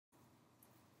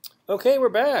Okay, we're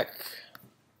back.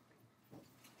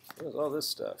 What is all this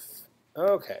stuff?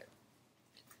 Okay.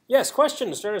 Yes, question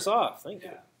to start us off. Thank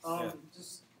you.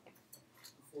 Just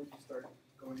before you start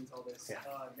going into all this,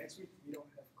 next week we don't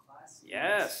have class.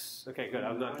 Yes. Okay, good.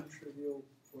 I'm done. Non-trivial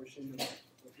portion of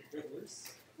the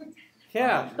course.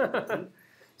 Yeah.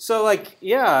 So, like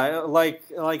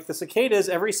the cicadas,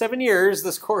 every 7 years,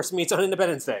 this course meets on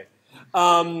Independence Day.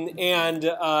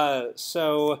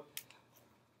 So,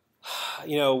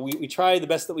 we try the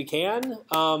best that we can.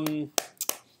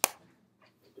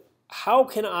 How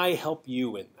can I help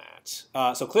you in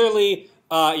that? So clearly,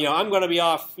 I'm going to be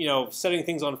off, setting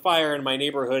things on fire in my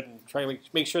neighborhood and trying to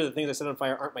make sure the things I set on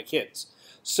fire aren't my kids.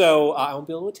 So I won't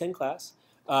be able to attend class.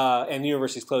 And the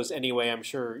university's closed anyway. I'm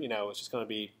sure, it's just going to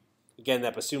be, again,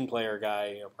 that bassoon player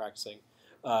guy, practicing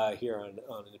here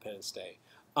on Independence Day.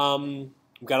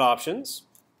 We've got options.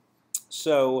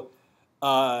 So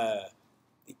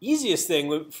the easiest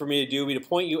thing for me to do would be to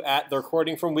point you at the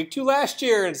recording from week 2 last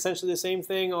year, and essentially the same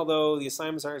thing, although the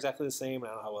assignments aren't exactly the same. I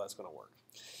don't know how well that's going to work.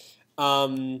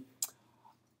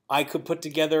 I could put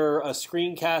together a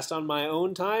screencast on my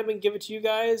own time and give it to you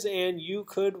guys, and you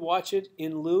could watch it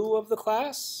in lieu of the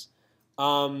class.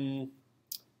 I'm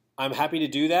happy to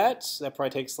do that. That probably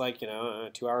takes 2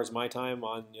 hours of my time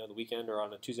on the weekend or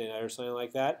on a Tuesday night or something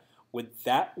like that. Would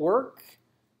that work?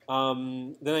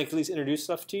 Then I could at least introduce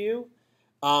stuff to you.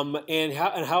 And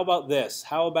how about this?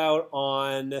 How about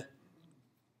on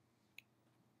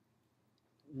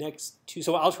next Tuesday?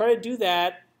 So I'll try to do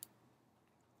that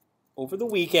over the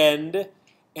weekend,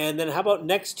 and then how about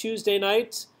next Tuesday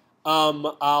night?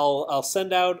 I'll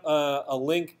send out a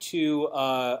link to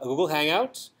a Google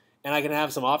Hangout, and I can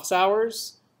have some office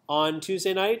hours on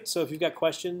Tuesday night. So if you've got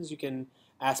questions, you can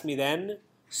ask me then.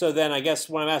 So then I guess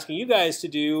what I'm asking you guys to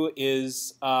do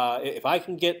is if I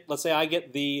can get, let's say I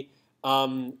get the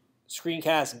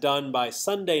screencast done by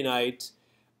Sunday night,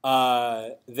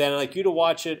 then I'd like you to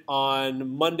watch it on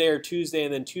Monday or Tuesday,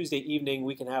 and then Tuesday evening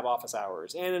we can have office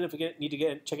hours. And then if we need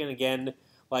to check in again,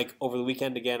 like over the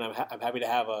weekend again, I'm happy to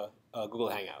have a Google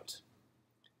Hangout.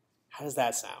 How does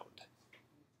that sound?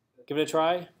 Give it a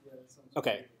try? Yeah, that sounds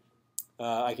Okay.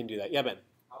 I can do that. Yeah, Ben?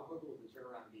 How quick will the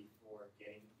turnaround be for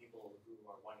getting people who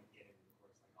are wanting to get into the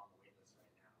course on the wait list right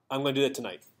now? I'm going to do that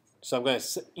tonight. So I'm going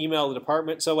to email the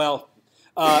department. So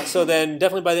then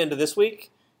definitely by the end of this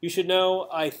week, you should know.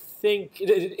 I think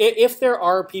if there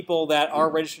are people that are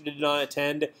registered to not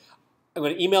attend, I'm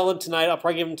going to email them tonight. I'll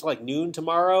probably give them to noon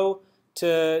tomorrow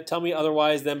to tell me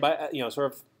otherwise. Then by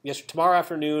tomorrow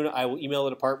afternoon, I will email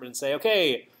the department and say,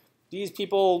 okay, these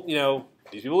people live,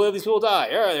 these people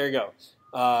die. All right, there you go.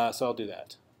 So I'll do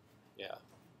that. Yeah.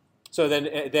 So then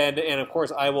and of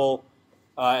course I will.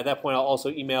 At that point, I'll also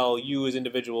email you as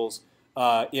individuals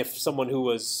if someone who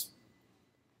was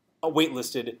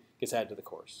waitlisted gets added to the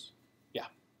course. Yeah.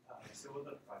 So will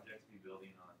the projects be building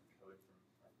on code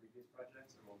from our previous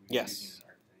projects, or will we be Yes. using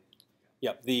an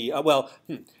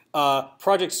archetype? Yep.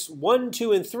 Projects 1,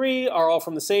 2, and 3 are all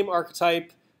from the same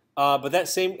archetype, but that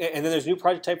same, and then there's a new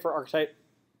project type for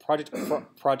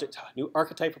new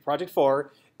archetype for project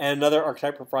 4, and another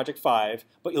archetype for project 5.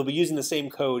 But you'll be using the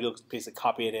same code. You'll basically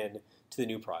copy it in to the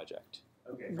new project.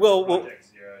 Okay. Project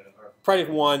 0 or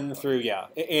Project 1 through,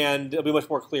 and it'll be much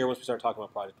more clear once we start talking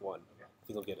about Project 1. Okay. I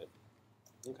think you'll get it.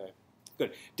 Okay,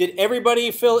 good. Did everybody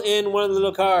fill in one of the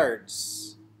little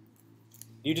cards?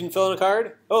 You didn't fill in a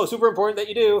card? Oh, super important that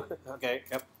you do. Okay,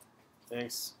 yep.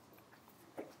 Thanks.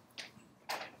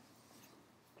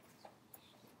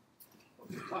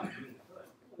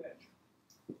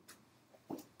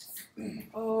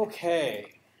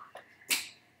 Okay.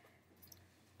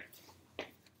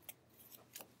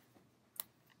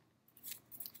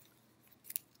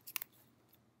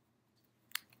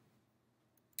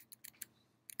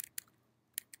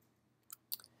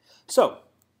 So,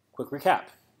 quick recap.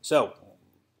 So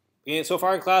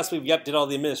far in class, we've did all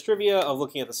the administrivia of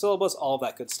looking at the syllabus, all of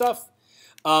that good stuff.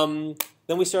 Then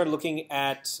we started looking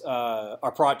at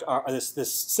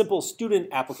this simple student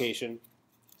application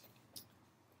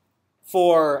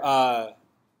for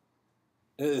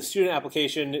the student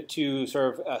application to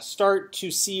sort of start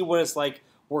to see what it's like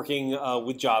working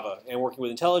with Java and working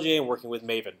with IntelliJ and working with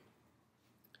Maven.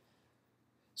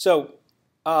 So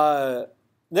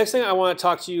next thing I want to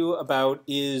talk to you about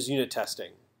is unit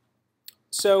testing.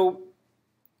 So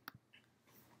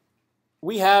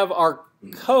we have our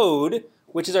code,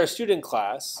 which is our student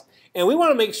class, and we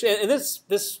want to make sure, and this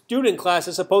student class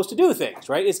is supposed to do things,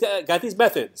 right? It's got these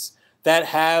methods that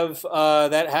have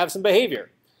some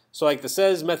behavior. So like the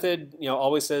says method,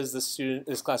 always says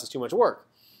this class is too much work,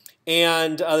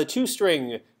 and the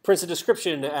toString prints a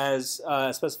description as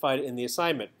specified in the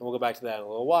assignment. And we'll go back to that in a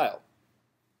little while.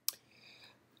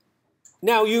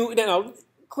 Now,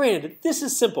 granted, this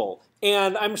is simple,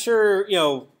 and I'm sure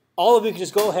all of you can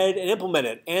just go ahead and implement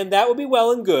it, and that would be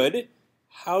well and good.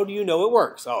 How do you know it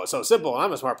works? Oh, it's so simple.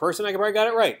 I'm a smart person. I probably got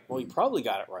it right. Well, you probably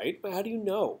got it right, but how do you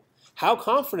know? How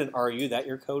confident are you that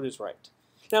your code is right?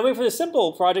 Now, maybe for the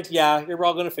simple project, yeah, you're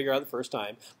all going to figure out the first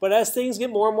time. But as things get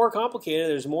more and more complicated,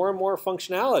 there's more and more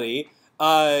functionality,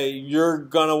 you're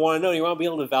going to want to know. You want to be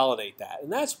able to validate that.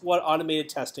 And that's what automated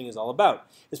testing is all about,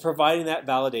 is providing that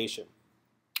validation.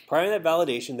 Providing that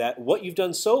validation that what you've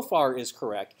done so far is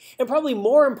correct. And probably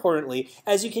more importantly,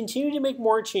 as you continue to make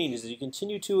more changes, as you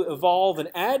continue to evolve and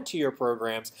add to your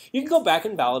programs, you can go back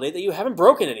and validate that you haven't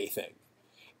broken anything.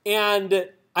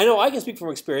 And I know I can speak from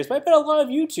experience, but I bet a lot of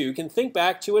you too can think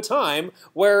back to a time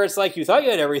where it's like you thought you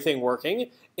had everything working,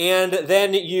 and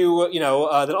then then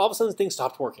all of a sudden things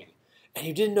stopped working, and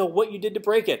you didn't know what you did to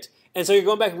break it. And so you're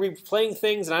going back and replaying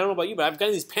things, and I don't know about you, but I've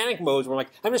got these panic modes where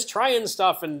I'm just trying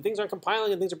stuff, and things aren't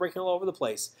compiling, and things are breaking all over the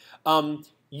place.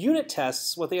 Unit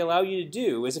tests, what they allow you to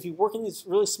do is if you work in these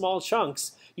really small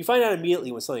chunks, you find out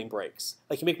immediately when something breaks.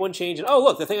 Like you make one change, and oh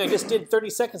look, the thing I just did 30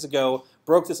 seconds ago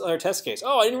broke this other test case.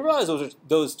 Oh, I didn't realize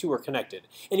those two were connected.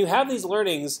 And you have these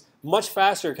learnings much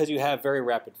faster because you have very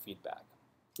rapid feedback.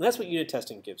 And that's what unit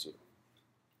testing gives you.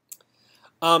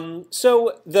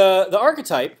 So the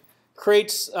archetype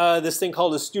creates this thing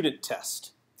called a student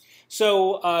test.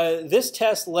 So this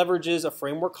test leverages a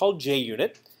framework called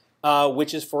JUnit,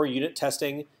 which is for unit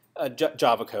testing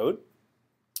Java code.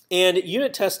 And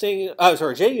unit testing,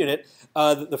 JUnit,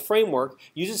 the framework,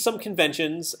 uses some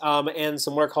conventions and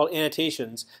some what are called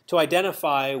annotations to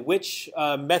identify which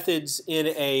methods in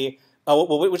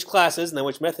which classes and then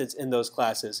which methods in those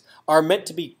classes are meant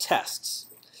to be tests.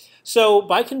 So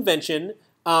by convention,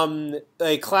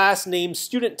 a class named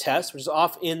student test, which is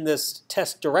off in this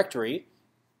test directory,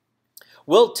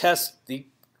 will test the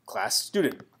class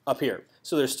student up here.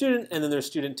 So there's student and then there's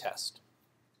student test.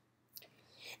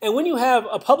 And when you have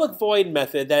a public void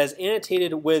method that is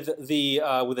annotated with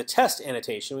a test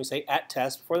annotation, we say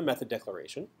 @test before the method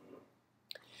declaration,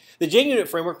 the JUnit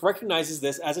framework recognizes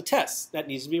this as a test that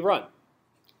needs to be run.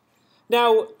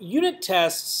 Now, unit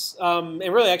tests, and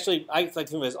really actually I like to think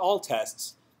of them as all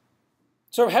tests,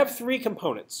 sort of have three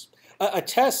components. A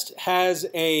test has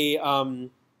a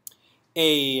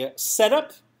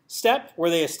setup step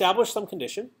where they establish some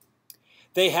condition.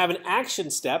 They have an action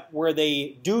step where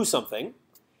they do something,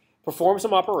 perform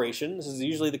some operation. This is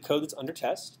usually the code that's under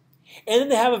test. And then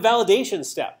they have a validation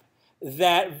step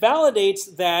that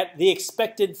validates that the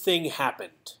expected thing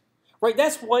happened. Right?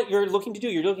 That's what you're looking to do.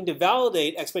 You're looking to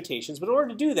validate expectations, but in order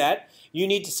to do that, you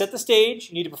need to set the stage,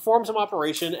 you need to perform some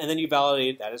operation, and then you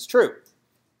validate that it's true.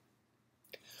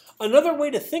 Another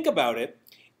way to think about it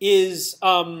is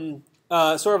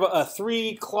sort of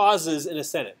three clauses in a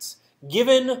sentence.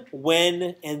 Given,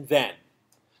 when, and then.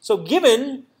 So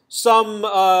given some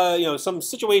some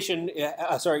situation,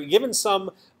 given some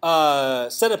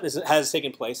setup has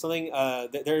taken place, something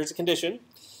there's a condition.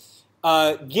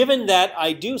 Given that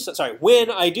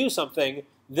when I do something,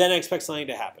 then I expect something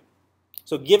to happen.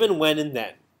 So given, when, and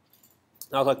then.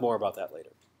 I'll talk more about that later.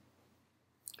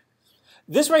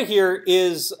 This right here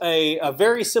is a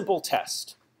very simple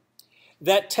test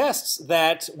that tests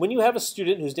that when you have a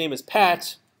student whose name is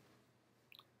Pat,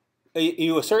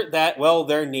 you assert that, well,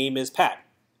 their name is Pat.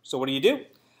 So what do?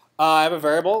 I have a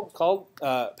variable called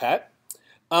Pat.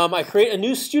 I create a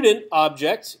new student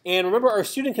object, and remember our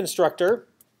student constructor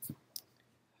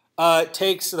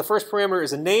takes, the first parameter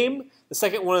is a name, the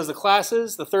second one is the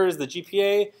classes, the third is the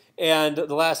GPA, and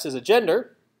the last is a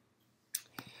gender.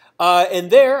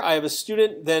 And there I have a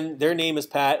student, then their name is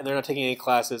Pat, and they're not taking any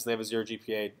classes, and they have a 0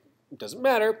 GPA. It doesn't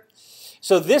matter.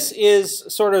 So this is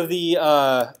sort of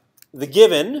the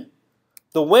given.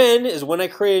 The when is when I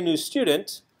create a new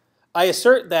student. I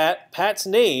assert that Pat's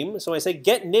name, so I say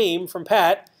get name from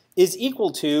Pat, is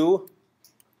equal to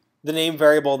the name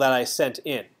variable that I sent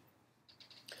in.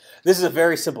 This is a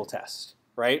very simple test,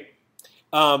 right?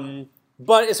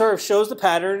 But it sort of shows the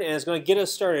pattern, and it's going to get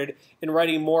us started in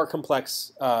writing more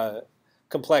complex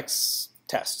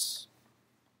tests.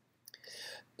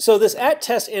 So this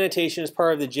 @test annotation is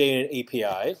part of the JUnit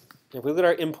API. If we look at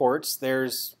our imports,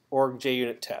 there's org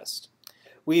JUnit test.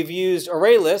 We've used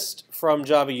ArrayList from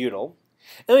Java util.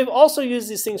 And we've also used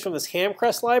these things from this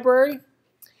Hamcrest library.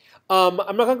 I'm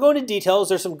not going to go into details.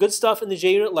 There's some good stuff in the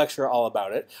JUnit lecture all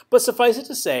about it. But suffice it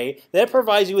to say that it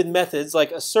provides you with methods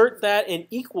like assert that and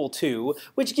equal to,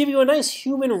 which give you a nice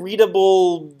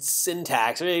human-readable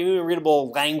syntax, or human-readable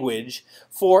language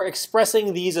for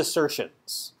expressing these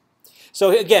assertions.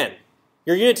 So again,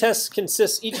 your unit test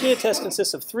consists. Each unit test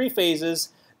consists of 3 phases: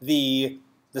 the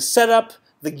setup,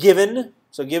 the given.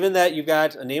 So given that you've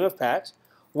got a name of Pat,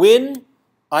 when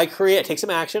I take some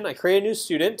action, I create a new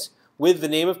student with the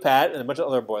name of Pat and a bunch of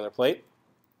other boilerplate.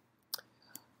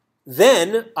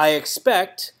 Then I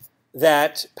expect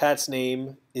that Pat's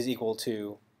name is equal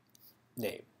to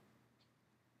name.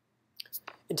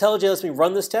 IntelliJ lets me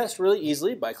run this test really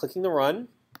easily by clicking the run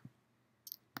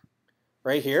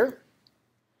right here.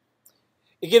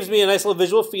 It gives me a nice little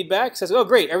visual feedback. It says, oh,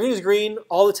 great, everything's green,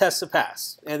 all the tests have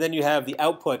passed. And then you have the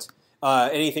output,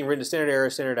 anything written to standard error,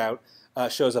 standard out,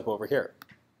 shows up over here.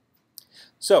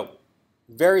 So,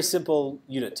 very simple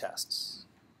unit tests.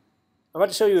 I'm about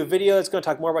to show you a video that's going to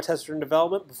talk more about test-driven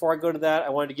development. Before I go to that, I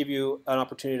wanted to give you an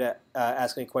opportunity to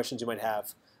ask any questions you might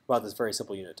have about this very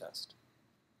simple unit test.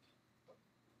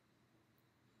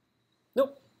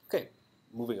 Nope. Okay,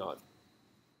 moving on.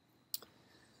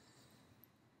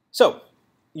 So,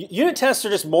 unit tests are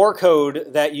just more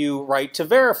code that you write to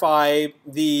verify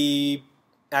the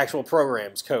actual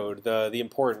program's code, the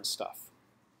important stuff.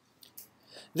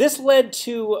 This led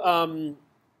to a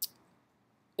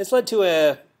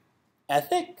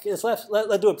ethic. It's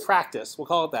led to a practice. We'll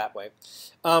call it that way,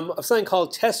 of something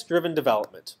called test-driven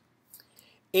development.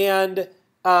 And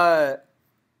there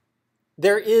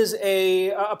is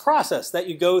a process that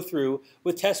you go through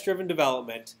with test-driven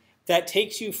development that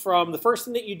takes you from the first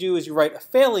thing that you do is you write a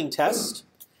failing test,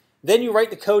 then you write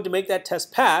the code to make that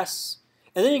test pass,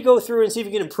 and then you go through and see if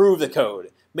you can improve the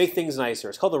code, make things nicer.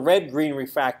 It's called the red-green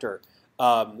refactor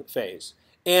phase.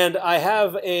 And I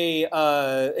have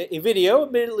a video,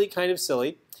 admittedly kind of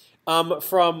silly,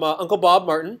 from Uncle Bob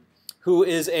Martin, who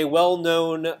is a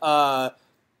well-known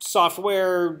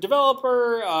software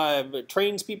developer,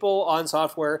 trains people on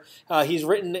software. He's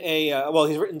written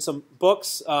he's written some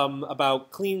books about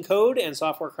clean code and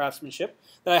software craftsmanship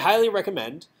that I highly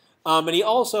recommend. And he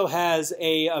also has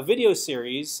a video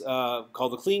series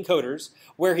called The Clean Coders,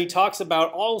 where he talks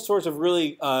about all sorts of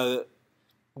really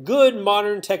good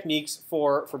modern techniques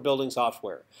for building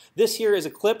software. This here is a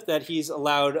clip that he's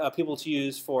allowed people to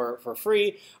use for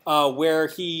free, where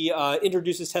he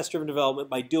introduces test-driven development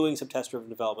by doing some test-driven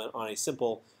development on a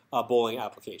simple bowling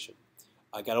application.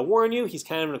 I gotta warn you, he's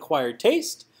kind of an acquired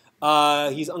taste.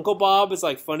 He's Uncle Bob. It's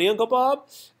like funny Uncle Bob,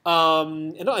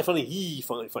 and not like funny,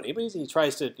 funny, but he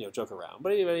tries to joke around.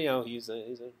 But he's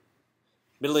a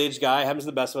middle-aged guy. Happens to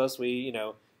the best of us. We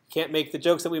can't make the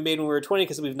jokes that we made when we were 20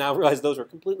 because we've now realized those were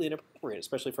completely inappropriate,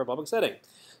 especially for a public setting.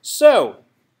 So,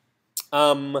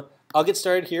 I'll get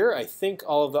started here. I think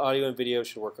all of the audio and video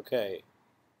should work okay.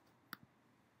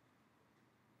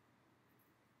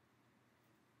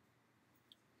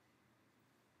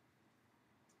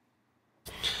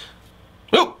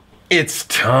 Oh, it's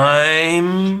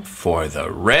time for the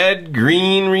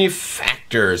red-green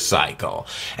refactor cycle.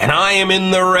 And I am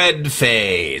in the red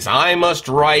phase. I must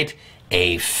write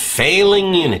a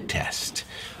failing unit test.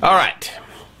 All right,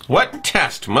 what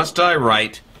test must I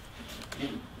write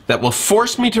that will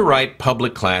force me to write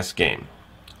public class game?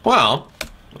 Well,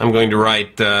 I'm going to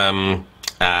write can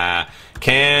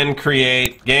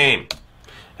create game.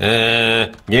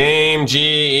 Game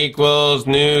G equals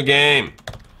new game.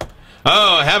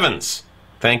 Oh, heavens.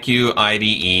 Thank you,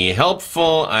 IDE.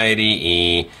 Helpful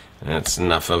IDE. That's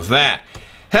enough of that.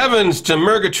 Heavens to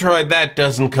Murgatroyd, that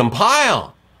doesn't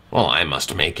compile. Well, I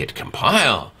must make it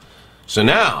compile. So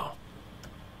now,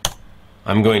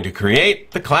 I'm going to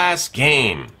create the class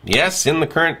game. Yes, in the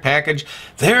current package,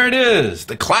 there it is,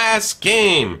 the class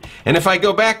game. And if I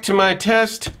go back to my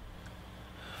test,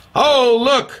 oh,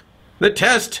 look, the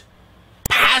test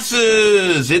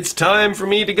passes. It's time for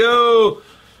me to go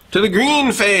to the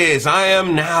green phase. I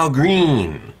am now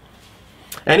green.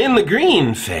 And in the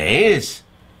green phase,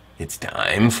 it's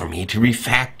time for me to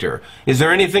refactor. Is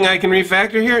there anything I can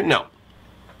refactor here? No.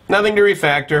 Nothing to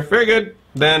refactor. Very good.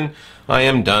 Then I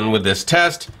am done with this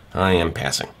test. I am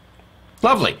passing.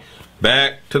 Lovely.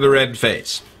 Back to the red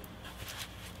phase.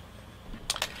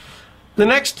 The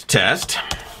next test,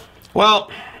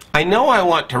 well, I know I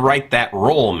want to write that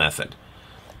roll method.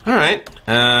 All right.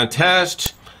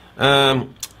 Test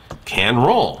can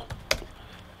roll.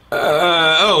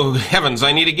 Oh, heavens,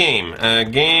 I need a game.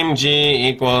 Game G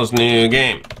equals new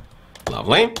game.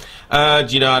 Lovely.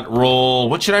 G dot roll.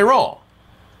 What should I roll?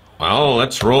 Well,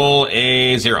 let's roll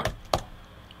a 0.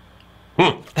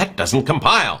 That doesn't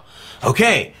compile.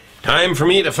 Okay, time for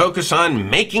me to focus on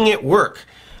making it work.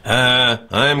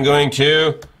 I'm going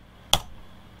to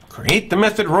create the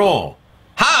method roll.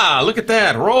 Ha! Look at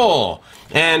that, roll.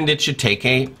 And it should take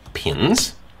a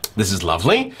pins. This is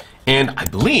lovely. And I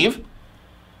believe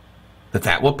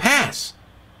that will pass.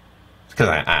 because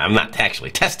I'm not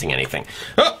actually testing anything.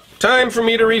 Oh, time for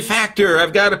me to refactor.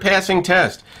 I've got a passing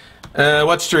test.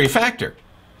 What's to refactor?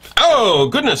 Oh,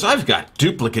 goodness, I've got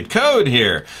duplicate code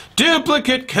here.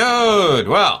 Duplicate code.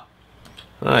 Well,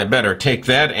 I better take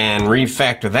that and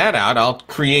refactor that out. I'll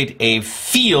create a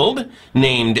field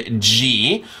named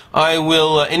G. I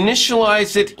will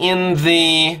initialize it in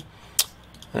the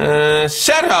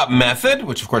setup method,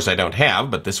 which of course I don't have,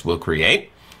 but this will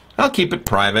create. I'll keep it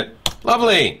private.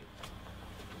 Lovely.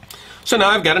 So now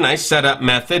I've got a nice setup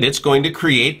method. It's going to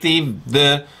create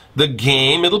the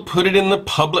game. It'll put it in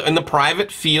the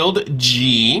private field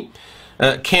G.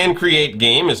 Can create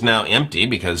game is now empty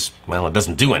because, well, it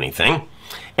doesn't do anything.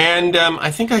 And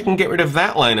I think I can get rid of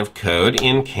that line of code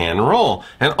in can roll.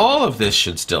 And all of this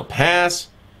should still pass.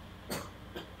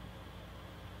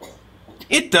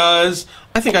 It does.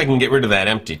 I think I can get rid of that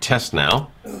empty test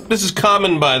now. This is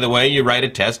common, by the way. You write a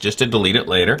test just to delete it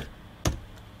later.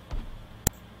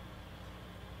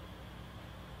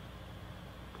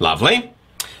 Lovely.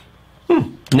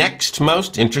 Next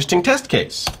most interesting test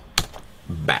case.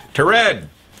 Back to red.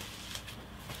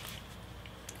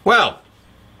 Well,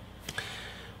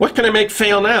 what can I make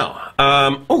fail now?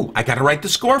 Oh, I got to write the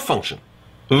score function.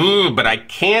 Ooh, but I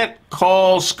can't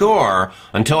call score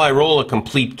until I roll a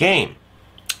complete game.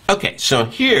 Okay, so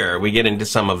here we get into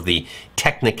some of the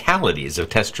technicalities of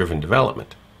test-driven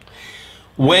development.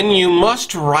 When you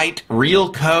must write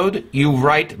real code, you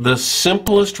write the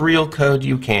simplest real code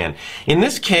you can. In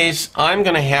this case, I'm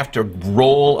going to have to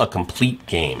roll a complete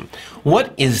game.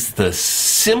 What is the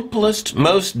simplest,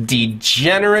 most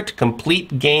degenerate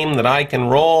complete game that I can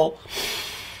roll?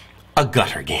 A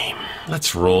gutter game.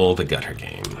 Let's roll the gutter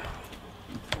game.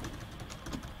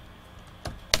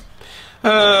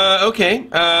 Okay.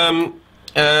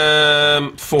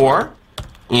 4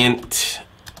 int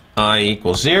I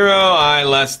equals 0, I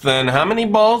less than how many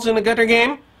balls in a gutter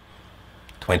game?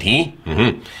 20.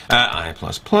 I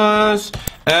plus plus.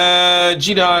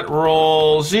 G dot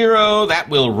roll 0. That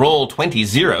will roll 20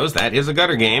 zeros. That is a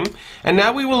gutter game. And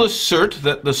now we will assert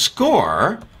that the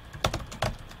score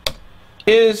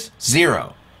is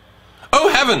 0. Oh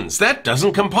heavens, that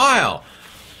doesn't compile.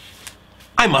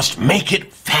 I must make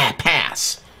it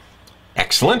pass.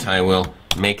 Excellent. I will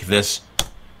make this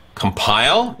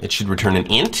compile. It should return an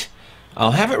int.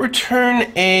 I'll have it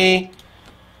return a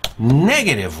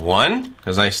 -1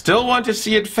 because I still want to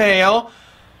see it fail.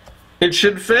 It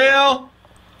should fail.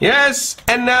 Yes,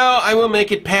 and now I will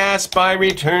make it pass by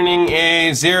returning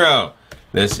a 0.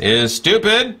 This is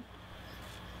stupid,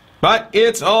 but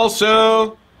it's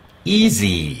also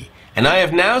easy. And I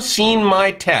have now seen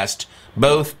my test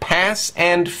both pass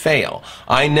and fail.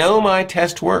 I know my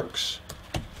test works.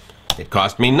 It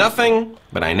cost me nothing,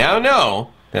 but I now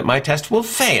know that my test will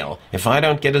fail if I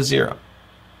don't get a 0.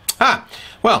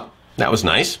 Well, that was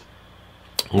nice.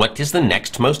 What is the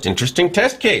next most interesting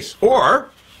test case? Or,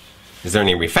 is there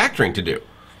any refactoring to do?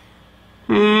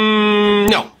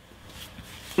 No.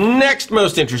 Next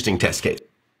most interesting test case.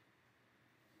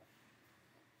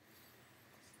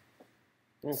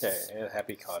 Okay, and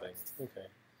happy coding. Okay.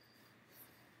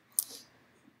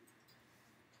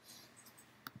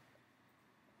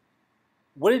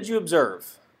 What did you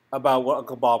observe about what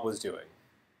Uncle Bob was doing?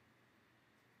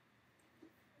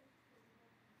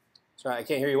 Sorry, I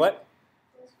can't hear you. What?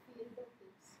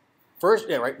 First,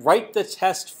 yeah, right. Write the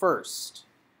test first.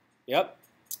 Yep.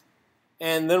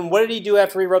 And then what did he do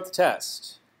after he wrote the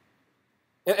test?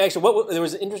 Actually,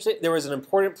 there was an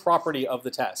important property of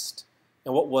the test,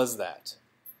 and what was that?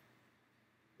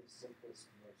 The simplest,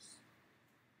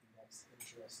 most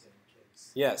interesting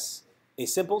case. Yes, a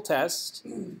simple test,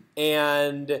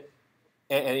 and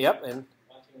yes,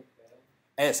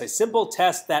 a simple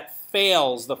test that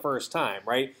fails the first time,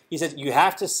 right? He says you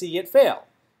have to see it fail.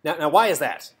 Now, why is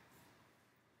that?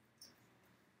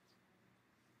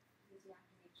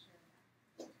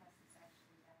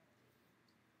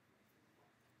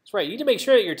 That's right. You need to make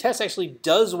sure that your test actually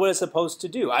does what it's supposed to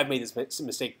do. I've made this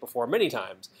mistake before many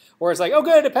times, where it's like, oh,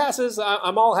 good, it passes.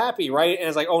 I'm all happy, right? And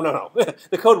it's like, oh, no.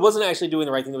 The code wasn't actually doing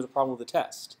the right thing. There was a problem with the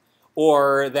test.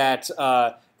 Or that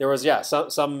there was,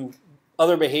 some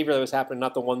other behavior that was happening,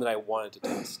 not the one that I wanted to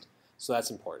test. So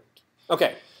that's important.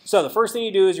 Okay, so the first thing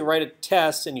you do is you write a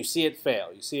test and you see it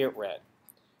fail. You see it red.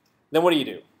 Then what do you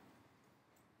do?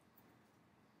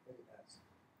 Make it pass.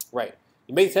 Right.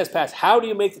 You make the test pass. How do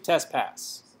you make the test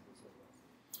pass?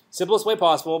 Simplest way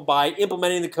possible, by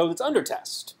implementing the code that's under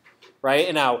test. Right?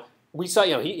 And now, we saw,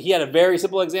 he had a very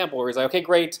simple example where he's like, okay,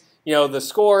 great, the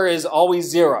score is always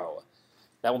 0.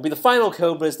 That won't be the final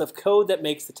code, but it's the code that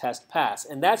makes the test pass.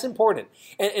 And that's important.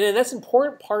 And that's an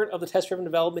important part of the test-driven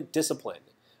development discipline.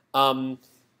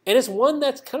 And it's one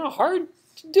that's kind of hard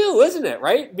to do, isn't it,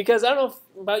 right? Because I don't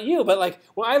know about you, but like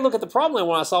when I look at the problem I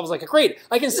want to solve, it's like, great,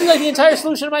 I can see like the entire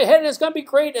solution in my head and it's going to be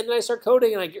great. And then I start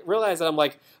coding and I realize that I'm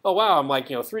like, oh wow, I'm like,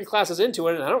 3 classes into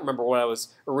it and I don't remember what I was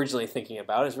originally thinking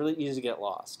about. It's really easy to get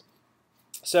lost.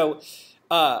 So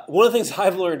one of the things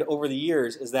I've learned over the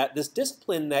years is that this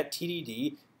discipline that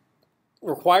TDD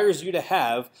requires you to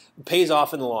have pays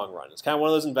off in the long run. It's kind of one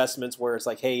of those investments where it's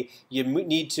like, hey, you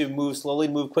need to move slowly,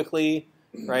 move quickly,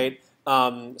 right?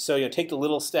 So take the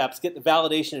little steps, get the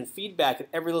validation and feedback at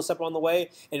every little step on the way,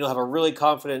 and you'll have a really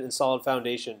confident and solid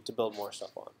foundation to build more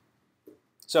stuff on.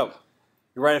 So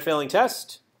you write a failing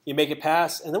test, you make it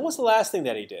pass, and then what's the last thing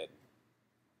that he did?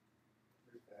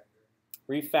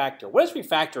 Refactor. What does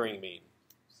refactoring mean?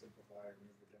 Simplify,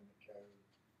 remove redundant code,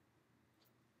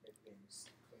 make things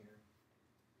cleaner.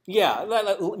 Yeah,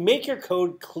 make your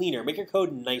code cleaner, make your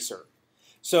code nicer.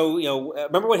 So,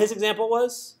 remember what his example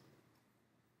was?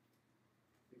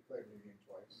 You played new game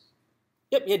twice.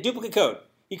 Yep, he had duplicate code.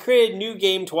 He created a new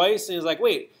game twice, and he was like,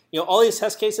 wait, all these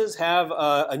test cases have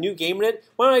a new game in it.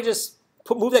 Why don't I just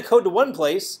move that code to one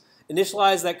place,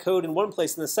 initialize that code in one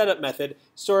place in the setup method,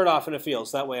 store it off in a field,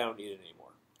 so that way I don't need it anymore.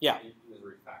 Yeah. He was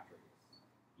refactoring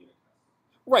unit tests.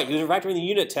 Right, he was refactoring the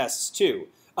unit tests too.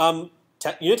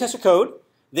 Unit tests are code.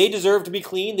 They deserve to be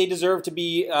clean. They deserve to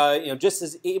be just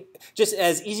as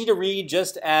easy to read,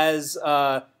 just as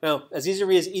as easy to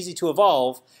read, as easy to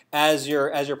evolve as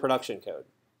your production code.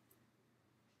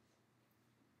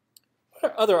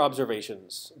 What other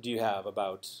observations do you have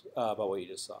about what you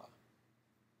just saw?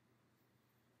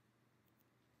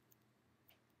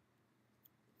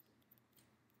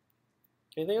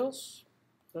 Anything else?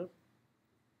 No?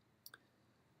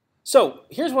 So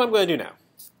here's what I'm going to do now.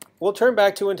 We'll turn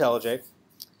back to IntelliJ,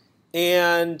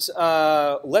 and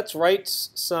let's write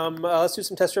some. Let's do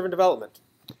some test-driven development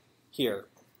here.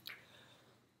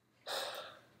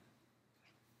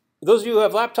 Those of you who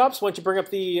have laptops, why don't you bring up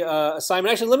the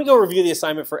assignment? Actually, let me go review the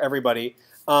assignment for everybody.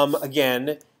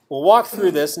 Again, we'll walk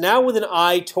through this now with an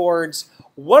eye towards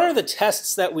what are the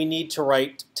tests that we need to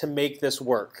write to make this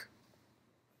work.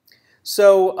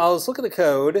 So let's look at the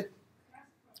code.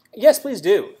 Yes, please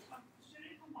do.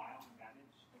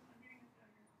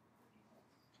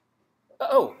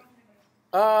 Oh,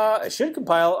 it should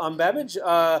compile on Babbage.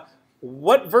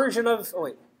 What version of? Oh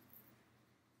wait.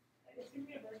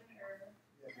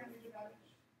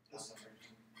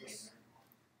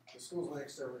 The school's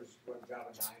Linux servers run Java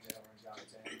 9, they don't run Java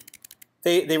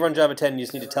 10. They run Java 10. You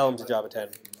just need to tell them to Java 10.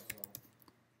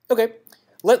 Okay.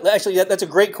 Actually, that's a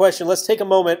great question. Let's take a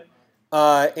moment.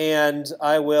 And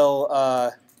I will.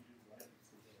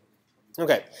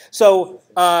 Okay, so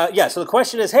so the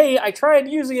question is, hey, I tried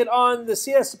using it on the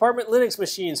CS department Linux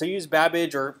machine. So use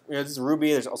Babbage or this is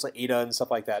Ruby. There's also Ada and stuff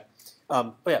like that.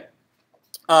 I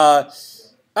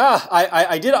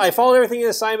followed everything in the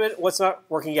assignment. What's not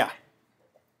working? Yeah.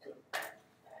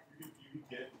 You can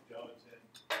get Java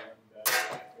 10 and that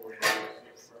or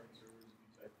servers, you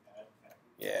type add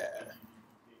package. Yeah.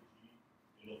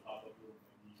 It'll pop up a little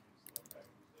menu, you can select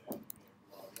packages and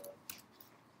log them.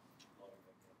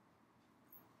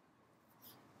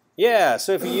 Yeah,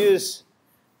 so if you use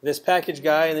this package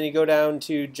guy and then you go down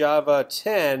to Java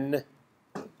 10,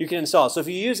 you can install. So if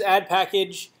you use add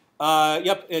package,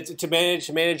 it's to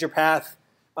manage your path.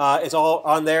 It's all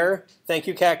on there. Thank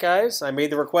you, cat guys. I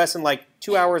made the request and like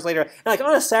 2 hours later, and like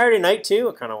on a Saturday night too.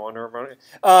 I kind of wonder about it.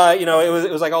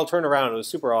 It was like all turned around. It was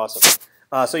super awesome.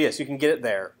 So yes, you can get it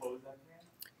there. What was that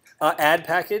again? Add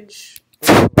package.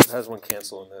 It has one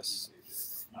cancel in this.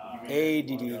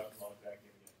 ADD.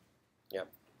 Yep.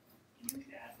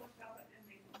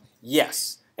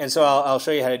 Yes. And so I'll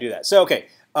show you how to do that. So okay.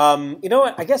 You know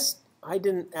what? I guess I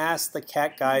didn't ask the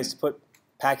cat guys to put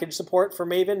package support for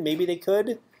Maven. Maybe they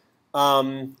could.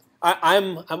 I'm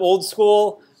old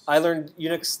school. I learned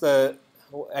Unix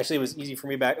actually it was easy for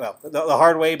me back the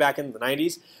hard way back in the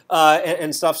 90s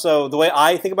and stuff. So the way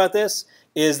I think about this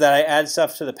is that I add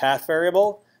stuff to the path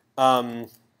variable,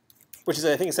 which is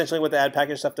I think essentially what the add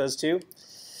package stuff does too.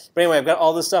 But anyway, I've got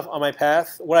all this stuff on my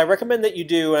path. What I recommend that you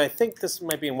do, and I think this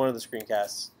might be in one of the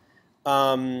screencasts.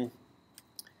 So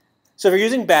if you're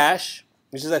using Bash,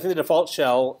 which is I think the default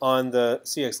shell on the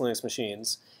CX Linux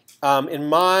machines, in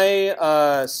my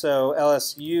so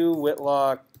lsu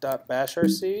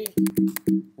whitlock.bashrc,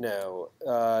 no,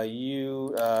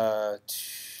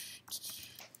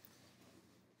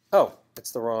 oh,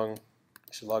 it's the wrong.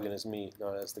 I should log in as me,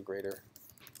 not as the grader.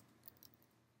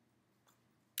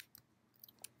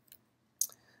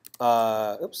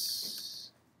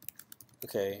 Oops.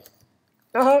 Okay.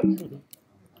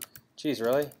 Jeez,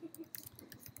 really?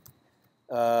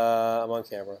 I'm on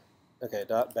camera. Okay,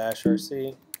 dot bash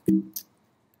rc.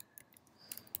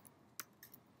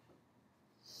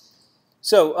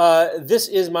 So this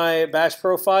is my bash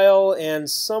profile, and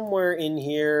somewhere in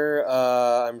here,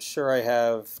 I'm sure I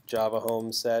have Java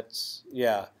home set.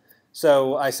 Yeah.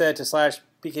 So I set it to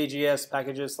 /pkgs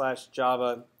packages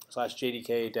 /java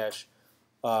 /jdk dash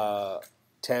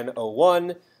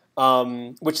 1001,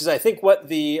 which is I think what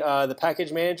the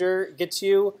package manager gets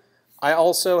you. I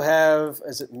also have,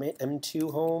 is it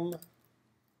M2 home?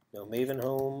 No, Maven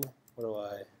home. What do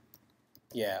I?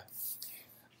 Yeah.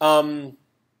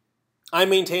 I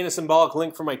maintain a symbolic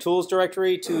link from my tools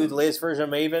directory to the latest version of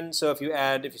Maven. So if you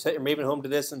set your Maven home to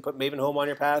this and put Maven home on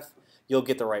your path, you'll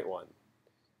get the right one.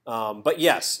 But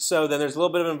yes, so then there's a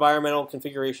little bit of environmental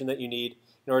configuration that you need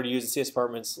in order to use the CS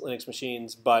Department's Linux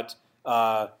machines. But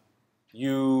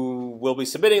you will be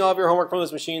submitting all of your homework from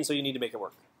those machines, so you need to make it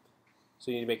work. So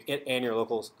you need to make it and your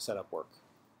local setup work.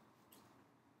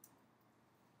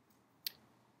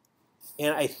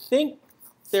 And I think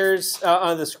there's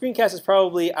the screencast is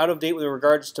probably out of date with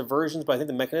regards to versions, but I think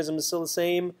the mechanism is still the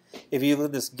same. If you look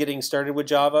at this getting started with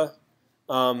Java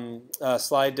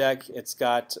slide deck, it's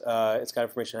got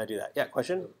information on how to do that. Yeah,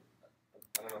 question?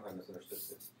 I don't know if I misunderstood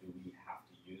this. Do we have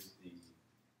to use the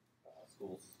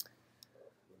schools?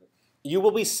 You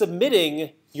will be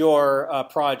submitting your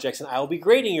projects, and I will be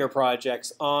grading your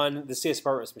projects on the CS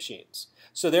Department's machines.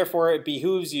 So therefore, it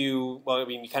behooves you. Well, I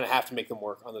mean, you kind of have to make them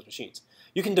work on those machines.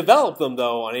 You can develop them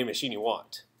though on any machine you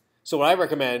want. So what I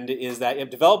recommend is that you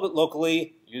develop it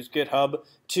locally, use GitHub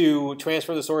to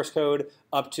transfer the source code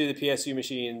up to the PSU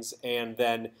machines, and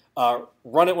then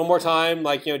run it one more time.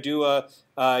 Like do run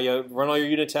all your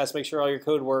unit tests, make sure all your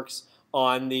code works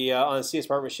on the CS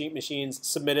Department machines.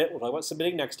 Submit it. We'll talk about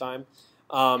submitting next time.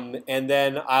 And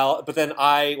then I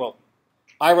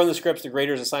run the scripts. The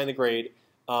graders assign the grade,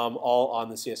 all on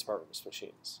the CS Department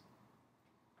machines.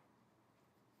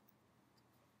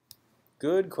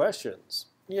 Good questions.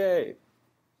 Yay.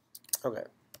 Okay.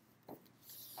 Do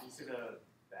you see the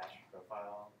bash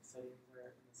profile settings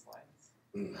there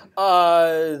in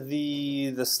the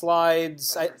slides? The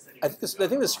slides. I think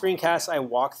the screencast. I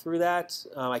walked through that.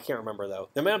 I can't remember though.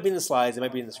 They might not be in the slides. They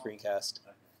might be in the screencast.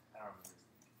 Okay. I don't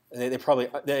remember. They probably.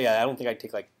 Yeah. I don't think I'd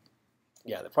take like.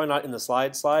 Yeah, they're probably not in the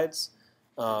slides.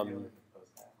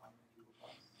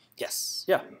 Yes.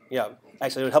 Yeah. Yeah.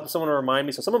 Actually, it would help someone to remind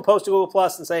me. So someone post to Google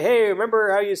Plus and say, "Hey,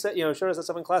 remember how you said showed us that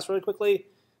stuff in class really quickly?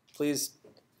 Please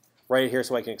write it here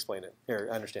so I can explain it. Here,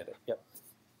 I understand it. Yep.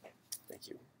 Thank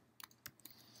you.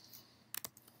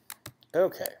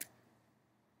 Okay.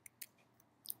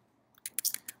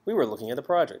 We were looking at the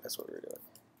project. That's what we were doing.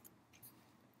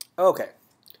 Okay.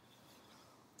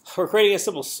 We're creating a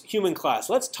simple human class.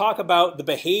 Let's talk about the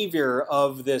behavior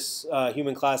of this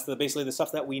human class, basically the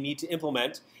stuff that we need to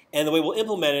implement. And the way we'll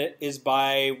implement it is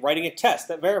by writing a test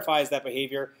that verifies that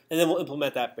behavior, and then we'll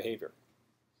implement that behavior.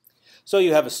 So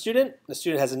you have a student. The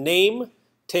student has a name,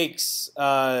 takes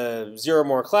 0 or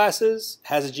more classes,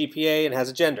 has a GPA, and has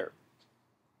a gender.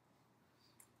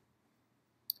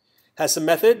 Has some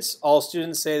methods. All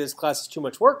students say this class is too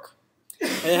much work.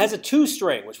 And it has a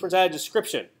toString, which prints out a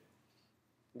description.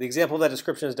 The example of that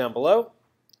description is down below.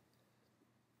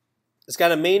 It's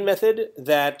got a main method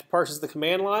that parses the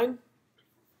command line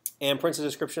and prints a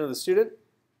description of the student.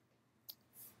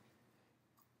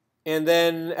 And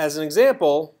then as an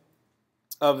example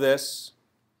of this,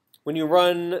 when you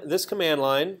run this command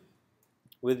line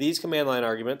with these command line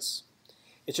arguments,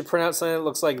 it should print out something that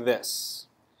looks like this.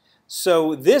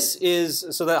 So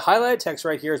that highlighted text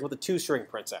right here is what the toString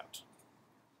prints out.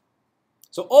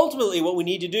 So ultimately what we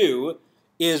need to do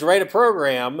is write a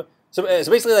program. So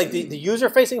basically like the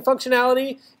user-facing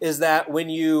functionality is that when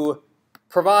you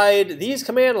provide these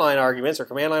command line arguments, or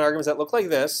command line arguments that look like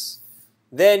this,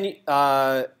 then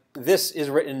this is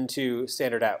written to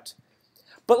standard out.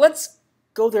 But let's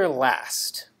go there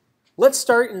last. Let's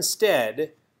start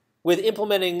instead with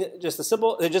implementing just the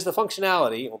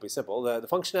functionality. It won't be simple. The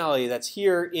functionality that's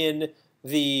here in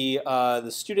the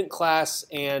student class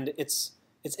and its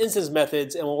instance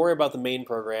methods, and we'll worry about the main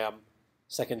program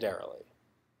secondarily.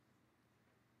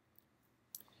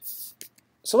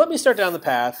 So let me start down the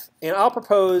path, and I'll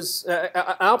propose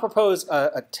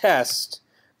a test,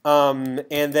 and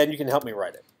then you can help me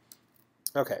write it.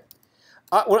 Okay.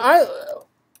 I'll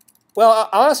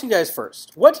ask you guys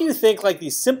first. What do you think like the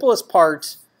simplest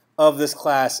part of this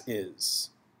class is?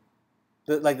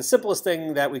 The simplest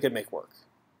thing that we could make work.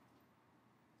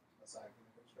 Aside from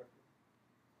the constructor.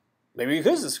 Maybe you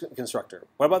could use the constructor.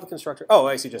 What about the constructor? Oh,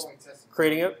 I see. Just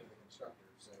creating it.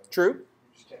 True.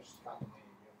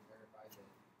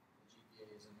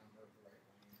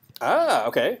 Ah,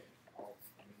 okay.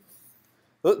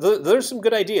 those are some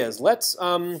good ideas. Let's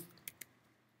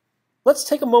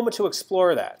take a moment to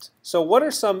explore that. So what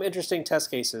are some interesting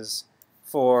test cases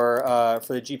for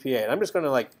the GPA? And I'm just going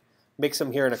to like make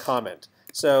some here in a comment.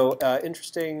 So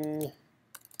interesting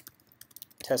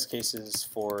test cases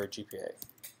for GPA.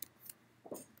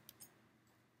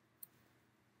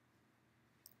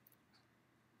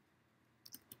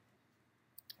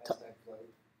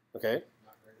 Okay.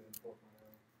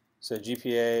 So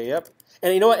GPA, yep.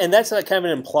 And you know what? And that's kind of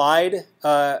an implied.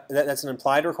 That's an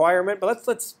implied requirement. But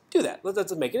let's do that.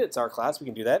 Let's make it. It's our class. We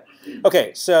can do that.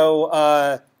 Okay. So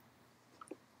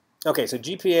so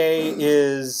GPA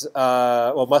is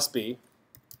well must be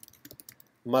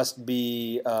less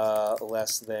than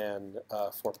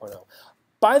 4.0.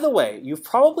 By the way, you've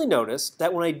probably noticed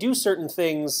that when I do certain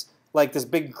things, like this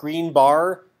big green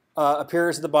bar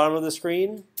appears at the bottom of the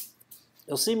screen.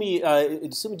 You'll see me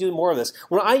doing more of this.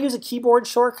 When I use a keyboard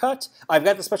shortcut, I've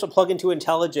got the special plugin to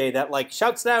IntelliJ that like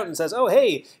shouts it out and says, "Oh,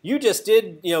 hey, you just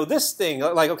did this thing."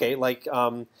 Like okay, like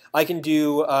I can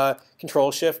do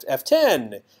Control Shift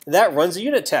F10, and that runs a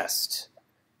unit test.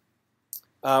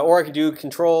 Or I can do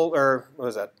Control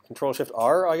Shift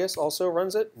R. I guess also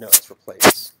runs it. No, it's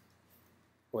replace.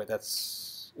 Wait,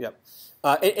 that's yep.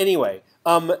 Anyway,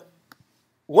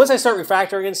 once I start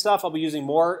refactoring and stuff, I'll be using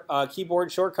more keyboard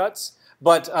shortcuts.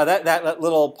 But that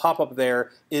little pop-up there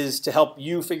is to help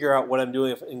you figure out what I'm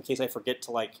doing in case I forget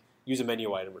to like use a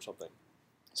menu item or something.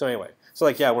 So anyway, so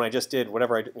like yeah, when I just did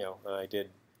whatever I did, I did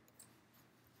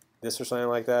this or something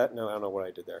like that. No, I don't know what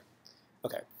I did there.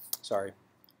 Okay, sorry,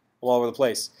 I'm all over the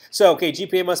place. So okay,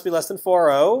 GPA must be less than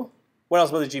 4.0. What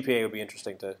else about the GPA would be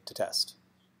interesting to test?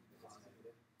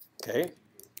 Okay,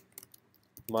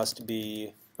 must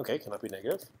be okay. Cannot be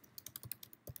negative.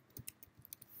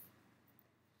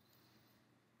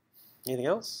 Anything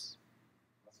else?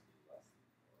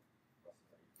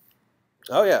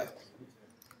 Oh yeah.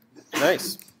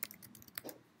 Nice.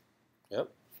 Yep.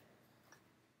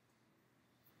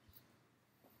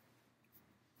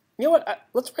 You know what?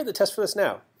 Let's write the test for this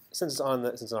now, since it's on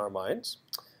our minds.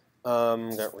 Got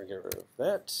to get rid of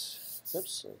that.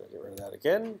 Oops. I'm gonna get rid of that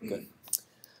again. Good.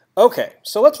 Okay.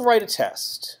 So let's write a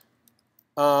test.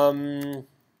 So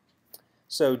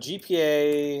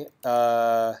GPA.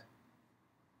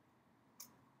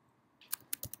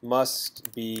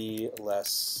 Must be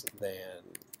less than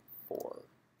 4.0.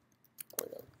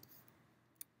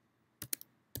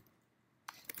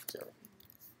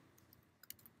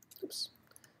 Oops.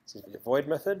 This is the avoid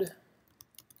method.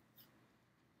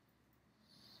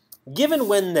 Given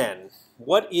when then,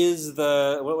 what is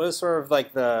sort of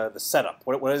like the setup?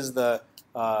 What is the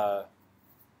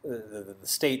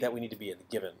state that we need to be in?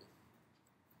 Given.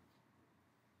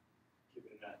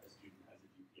 Given that the student has a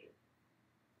GPA.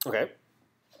 Okay.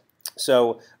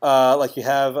 So, like you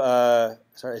have,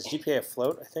 sorry, is GPA a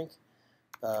float, I think?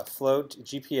 Float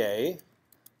GPA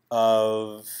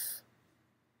of,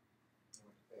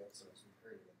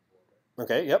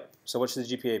 okay, yep. So what should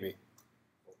the GPA be?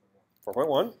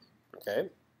 4.1, okay.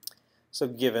 So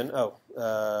given,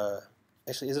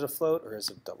 actually, is it a float or is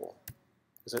it double?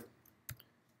 Is it,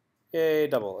 yay,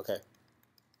 double, okay.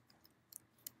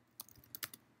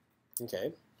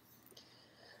 Okay.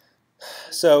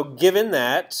 So given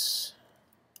that,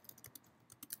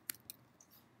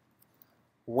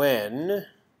 when,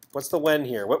 what's the when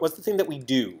here? What's the thing that we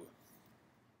do?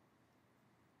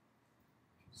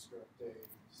 Construct a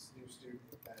new student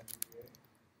with bad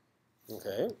GPA.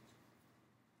 Okay.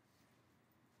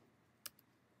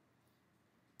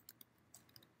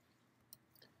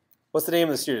 What's the name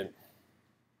of the student?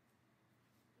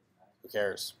 Who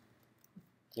cares?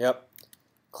 Yep.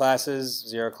 Classes,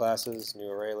 0 classes, new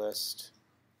array list.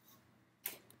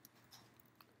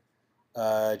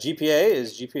 GPA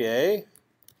is GPA,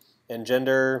 and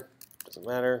gender doesn't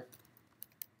matter.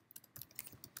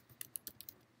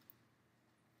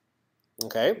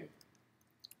 Okay.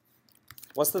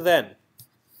 What's the then?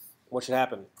 What should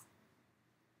happen?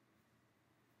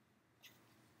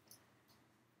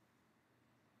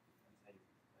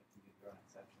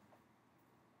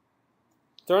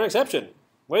 Throw an exception.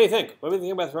 What do you think? What do you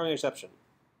think about throwing an exception?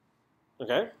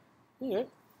 Okay. Okay.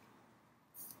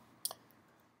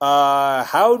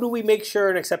 How do we make sure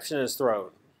an exception is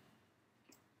thrown?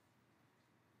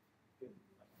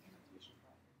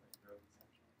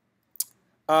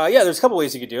 Yeah, there's a couple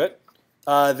ways you could do it.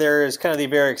 There's kind of the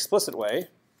very explicit way.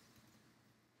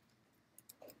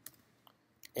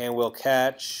 And we'll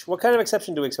catch, what kind of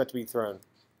exception do we expect to be thrown?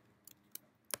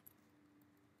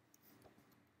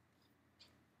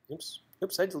 Oops.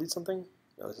 Oops, did I delete something?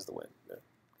 No, this is the win. No.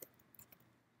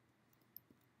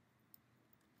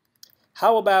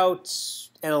 How about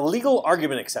an illegal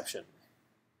argument exception?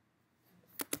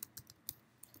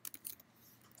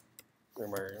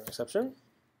 Grammar exception.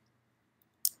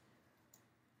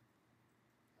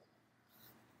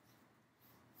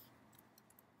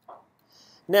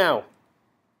 Now,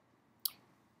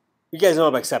 you guys know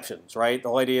about exceptions, right? The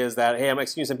whole idea is that, hey, I'm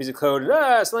executing some piece of code,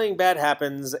 something bad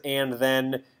happens, and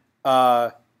then,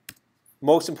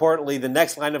 most importantly, the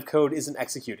next line of code isn't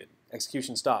executed.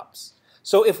 Execution stops.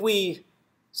 So if we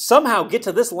somehow get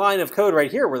to this line of code right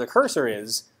here where the cursor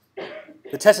is,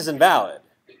 the test is invalid,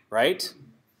 right?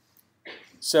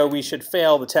 So we should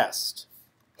fail the test.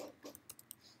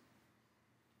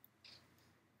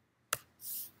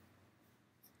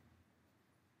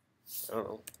 I don't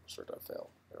know. Fail.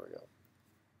 There we go.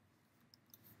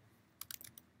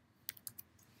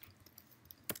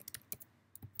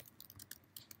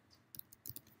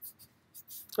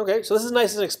 Okay, so this is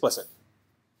nice and explicit.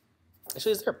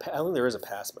 Actually, is there a I don't think there is a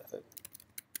pass method.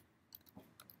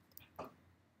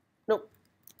 Nope.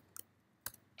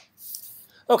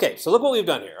 Okay, so look what we've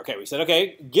done here. Okay, we said,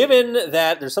 okay, given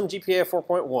that there's some GPA of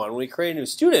 4.1, when we create a new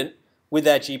student with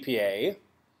that GPA,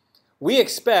 we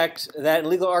expect that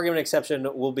legal argument exception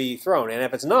will be thrown. And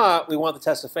if it's not, we want the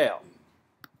test to fail.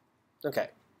 Okay.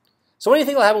 So what do you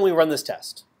think will happen when we run this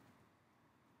test?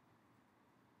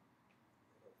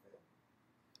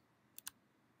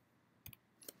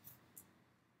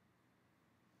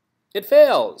 It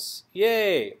fails.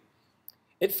 Yay.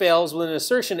 It fails with an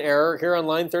assertion error here on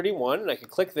line 31. And I can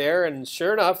click there, and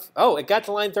sure enough, oh, it got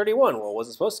to line 31. Well, was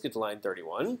it supposed to get to line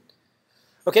 31?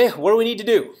 Okay, what do we need to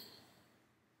do?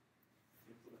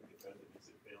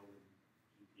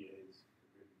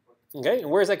 Okay, and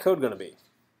where's that code going to be?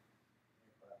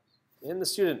 In the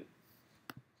student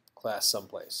class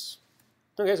someplace.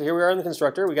 Okay, so here we are in the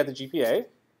constructor. We got the GPA.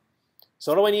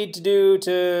 So what do I need to do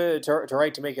to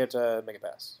write to make it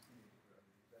pass?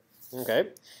 Okay,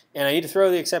 and I need to throw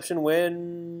the exception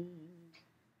when.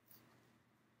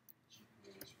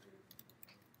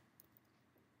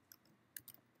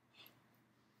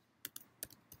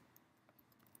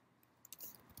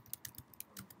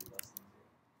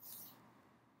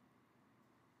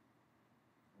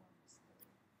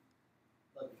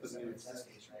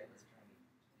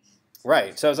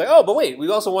 Right, so I was like, oh, but wait, we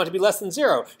also want it to be less than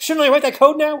 0. Shouldn't I write that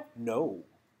code now? No.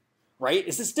 Right?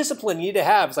 It's this discipline you need to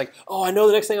have. It's like, oh, I know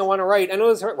the next thing I want to write. I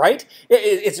know this, right?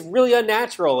 It's really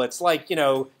unnatural. It's like,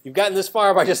 you've gotten this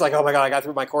far by just like, oh my God, I got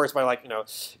through my course by like,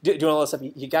 doing all this stuff.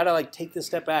 You got to like take this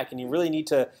step back, and you really need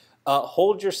to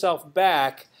hold yourself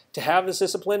back to have this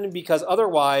discipline, because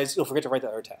otherwise you'll forget to write the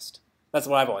other test. That's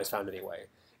what I've always found anyway.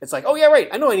 It's like, oh yeah, right,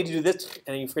 I know I need to do this,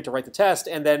 and then you forget to write the test,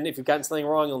 and then if you've gotten something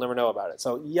wrong, you'll never know about it.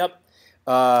 So, yep,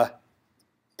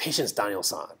 patience,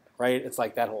 Daniel-san, right? It's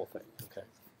like that whole thing. Okay.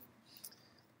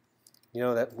 You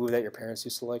know that movie that your parents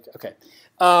used to like? Okay.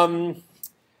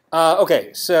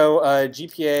 Okay, so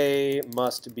GPA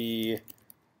must be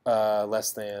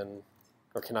less than,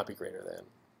 or cannot be greater than.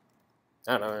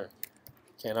 I don't know.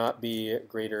 Cannot be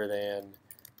greater than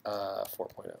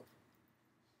 4.0.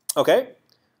 Okay,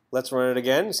 let's run it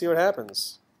again and see what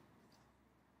happens.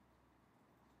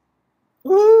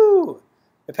 Woo!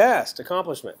 It passed.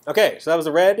 Accomplishment. Okay, so that was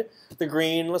the red, the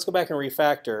green. Let's go back and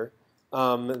refactor.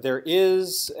 There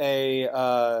is a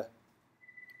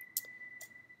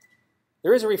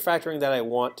refactoring that I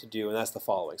want to do, and that's the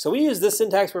following. So we use this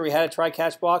syntax where we had a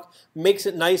try-catch block, makes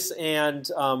it nice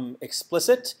and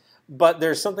explicit, but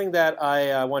there's something that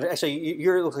I want to, actually,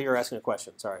 you look like you're asking a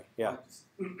question. Sorry. Yeah.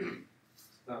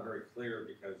 It's not very clear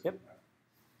because, yep.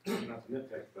 Not to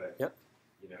nitpick, but, yep.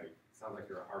 It sounds like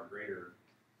you're a hard grader.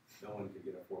 No one could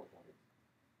get a 4 point.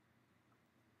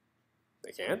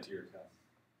 They can't? To your test.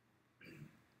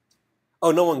 Oh,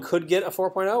 no one could get a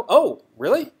 4.0? Oh,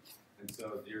 really? And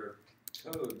so your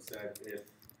code said if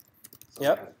something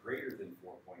yep. has greater than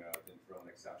 4.0, then throw an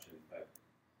exception, but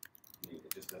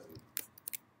it just doesn't,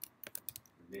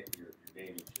 your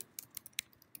naming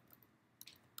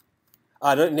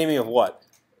should. Naming of what?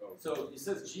 So it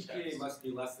says GPA must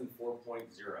be less than 4.0.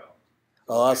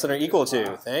 Oh, less than or equal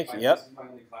to. Thank you. Yep.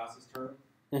 Finally, class's term.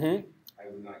 Mm-hmm. I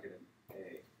would not get an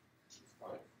A. It's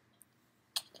fine.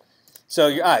 So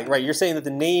right, you're saying that the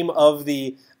name of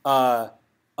the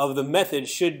method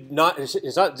should not.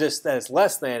 It's not just that it's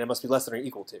less than. It must be less than or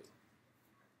equal to.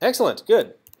 Excellent.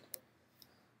 Good.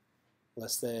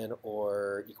 Less than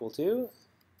or equal to.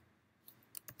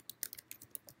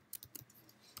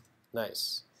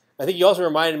 Nice. I think you also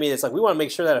reminded me that it's like we want to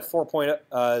make sure that a 4.0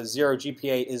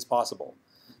 GPA is possible.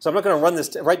 So I'm not going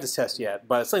to write this test yet,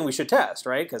 but it's something we should test,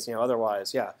 right? Because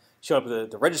otherwise, yeah, show up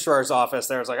at the registrar's office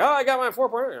there. It's like, oh, I got my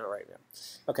 4.0 right now.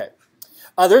 Okay.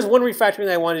 There's one refactoring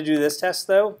that I want to do this test,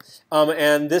 though,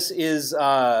 and this is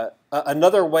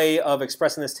another way of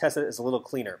expressing this test that is a little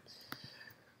cleaner.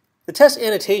 The test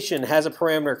annotation has a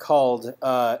parameter called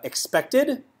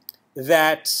expected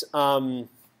that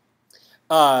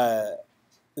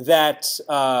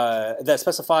that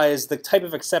specifies the type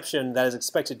of exception that is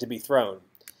expected to be thrown.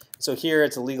 So here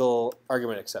it's a legal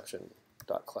argument exception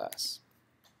dot class.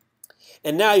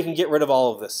 And now you can get rid of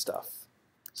all of this stuff.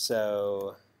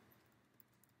 So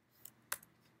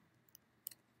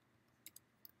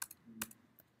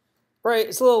right,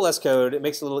 it's a little less code. It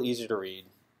makes it a little easier to read.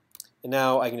 And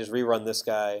now I can just rerun this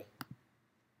guy.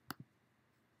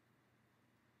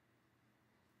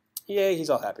 Yay, he's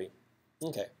all happy.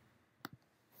 Okay.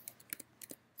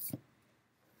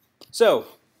 So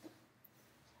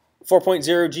 4.0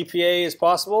 GPA is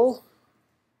possible.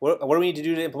 What do we need to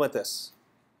do to implement this?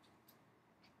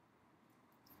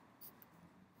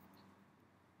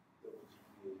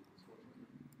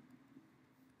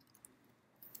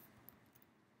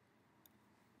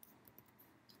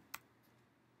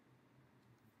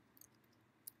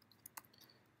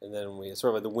 And then we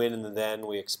sort of like the when and the then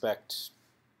we expect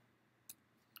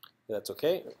that's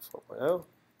okay. 4.0.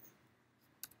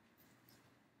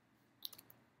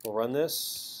 We'll run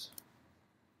this.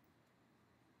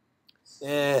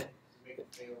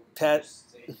 Pat.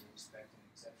 Say you expect an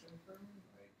exception from?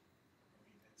 Like, I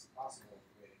mean, it's possible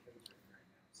the way the code's written right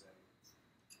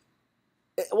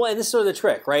now. So. Well, and this is sort of the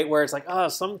trick, right? Where it's like, oh,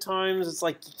 sometimes it's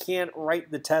like you can't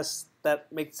write the test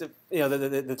that makes it, you know,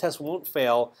 the test won't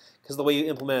fail because of the way you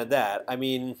implemented that. I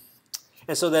mean,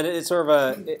 and so then it's sort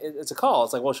of it's a call.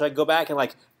 It's like, well, should I go back and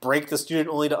like break the student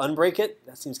only to unbreak it?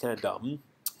 That seems kind of dumb.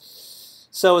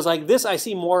 So it's like this I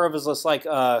see more of as just like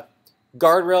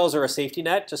guardrails or a safety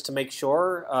net just to make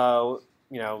sure,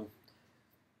 you know,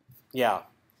 yeah.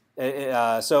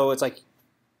 So it's like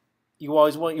you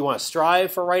always want to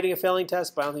strive for writing a failing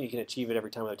test, but I don't think you can achieve it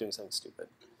every time without doing something stupid.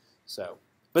 So,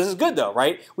 but this is good though,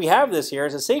 right? We have this here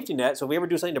as a safety net, so if we ever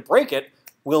do something to break it,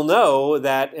 we'll know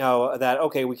that that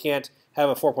okay, we can't have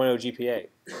a 4.0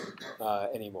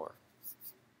 GPA anymore.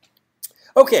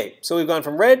 Okay, so we've gone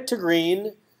from red to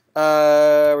green.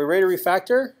 Are we ready to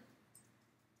refactor?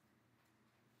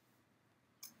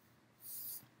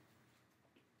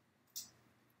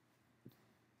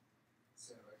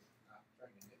 So not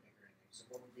trying to nitpick or anything. So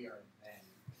what would be our then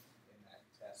in that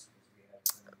test? Because we have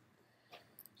some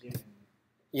given.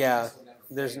 Yeah, this will never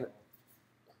there's fail,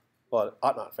 well, it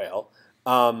ought not fail.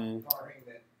 barring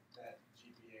that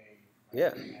GPA. Yeah.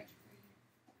 Magically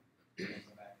go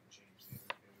back and change the other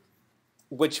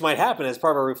code. Which might happen as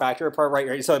part of a refactor, or part of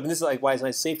right. So this is like why it's a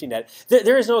nice safety net.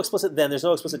 There is no explicit then. There's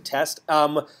no explicit test.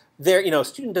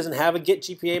 Student doesn't have a get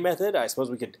GPA method. I suppose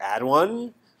we could add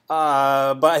one,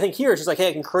 but I think here it's just like, hey,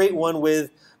 I can create one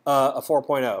with a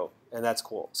 4.0, and that's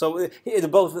cool. So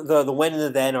both the when and the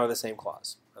then are the same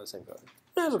clause, are the same code.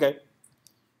 That's okay.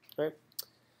 All right.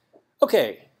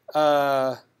 Okay.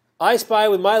 I spy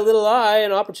with my little eye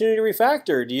an opportunity to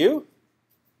refactor. Do you?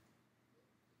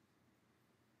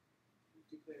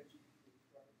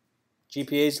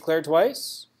 GPA is declared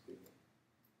twice.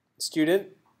 Student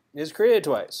is created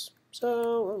twice.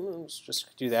 So let's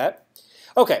just do that.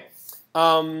 Okay.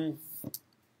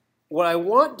 What I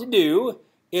want to do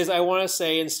is I want to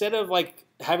say instead of like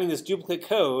having this duplicate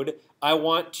code, I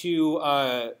want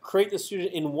to create the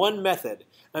student in one method.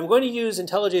 I'm going to use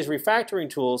IntelliJ's refactoring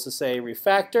tools to say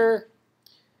refactor,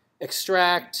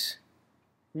 extract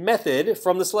method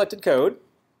from the selected code.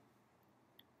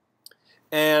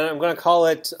 And I'm going to call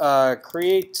it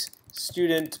create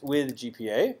student with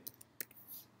GPA.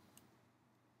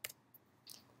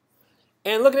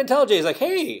 And look at IntelliJ. It's like,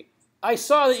 hey, I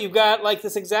saw that you've got like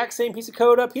this exact same piece of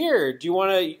code up here. Do you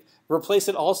want to replace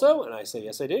it also? And I say,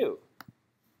 yes, I do.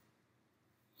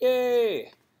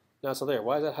 Yay. Now it's there.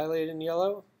 Why is that highlighted in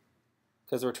yellow?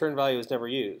 Because the return value is never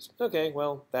used. Okay,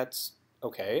 well, that's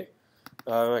okay.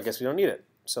 I guess we don't need it.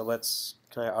 So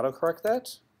can I autocorrect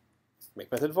that?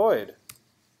 Make method void.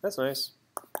 That's nice.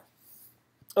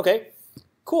 Okay,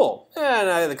 cool.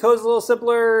 And the code's a little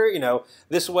simpler.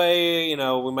 This way,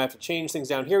 we might have to change things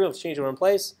down here. We have to change it in one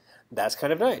place. That's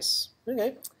kind of nice.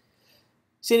 Okay.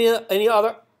 See any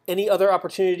other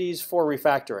opportunities for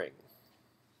refactoring?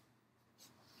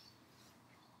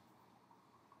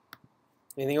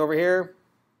 Anything over here?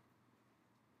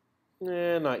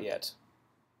 Not yet.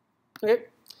 Okay.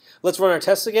 Let's run our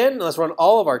tests again. Let's run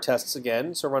all of our tests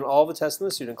again. So run all the tests in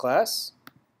the student class.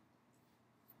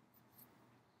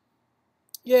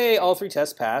 Yay, all 3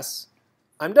 tests pass.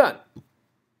 I'm done.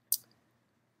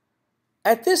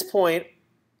 At this point,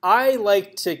 I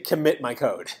like to commit my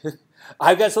code.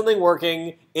 I've got something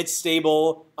working. It's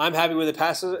stable. I'm happy with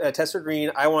it. Tester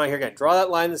green. I want to here again draw that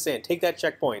line in the sand. Take that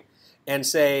checkpoint and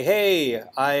say, hey,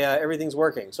 everything's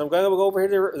working. So I'm going to go over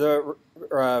here to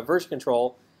the version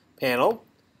control panel.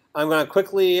 I'm going to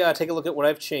quickly take a look at what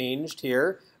I've changed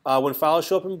here. When files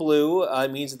show up in blue,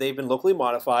 it means that they've been locally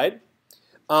modified.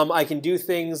 I can do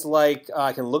things like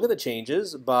I can look at the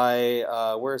changes by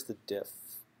where's the diff?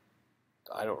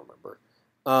 I don't remember.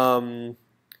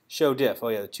 Show diff. Oh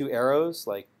yeah, the two arrows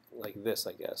like this,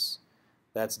 I guess.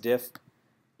 That's diff.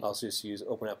 I'll also just use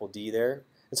OpenAppleD there.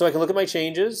 And so I can look at my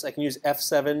changes. I can use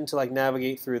F7 to like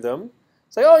navigate through them.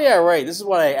 It's like, oh yeah, right. This is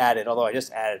what I added. Although I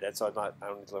just added it, so I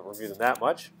don't need to review them that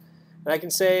much. And I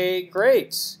can say,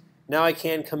 great. Now I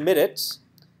can commit it.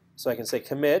 So I can say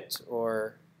commit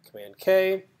or Command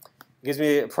K. It gives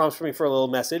me prompts for me for a little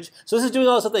message. So this is doing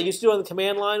all the stuff that I used to do on the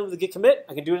command line with the git commit.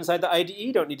 I can do it inside the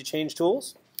IDE. Don't need to change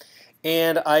tools.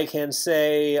 And I can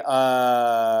say,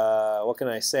 what can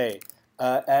I say?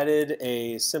 Added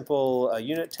a simple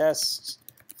unit test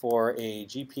for a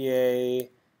GPA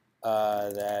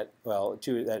that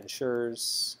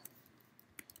ensures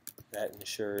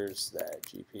that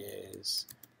GPAs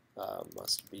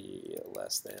must be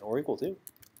less than or equal to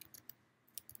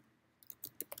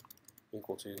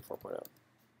 4.0.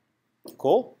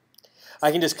 Cool.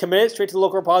 I can just commit it straight to the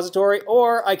local repository,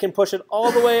 or I can push it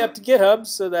all the way up to GitHub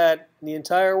so that the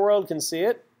entire world can see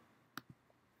it.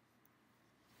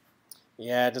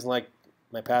 Yeah, it doesn't like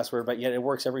my password, but yet it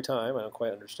works every time. I don't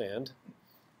quite understand.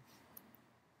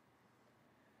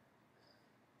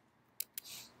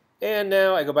 And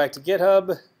now I go back to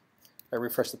GitHub. I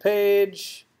refresh the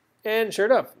page, and sure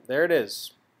enough, there it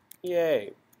is.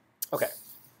 Yay. Okay.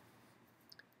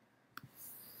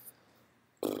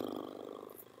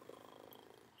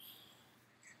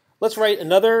 Let's write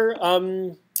another,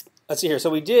 let's see here. So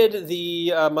we did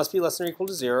the must be less than or equal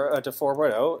to 0, to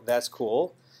 4.0. That's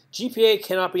cool. GPA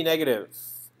cannot be negative.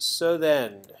 So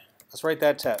then, let's write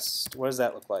that test. What does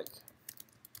that look like?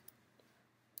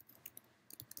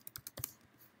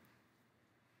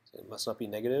 It must not be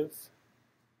negative.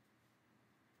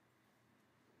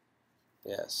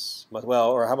 Yes. Well,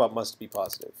 or how about must be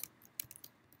positive?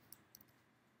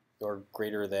 Or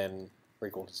greater than or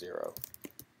equal to 0.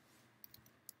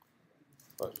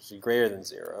 Well, so greater than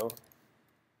 0.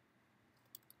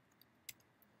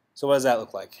 So what does that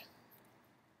look like?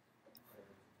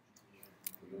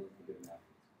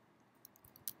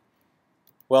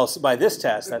 Well, so by this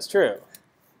test, that's true.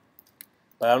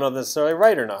 But I don't know if that's necessarily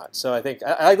right or not. So I think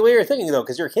I like the way you're thinking though,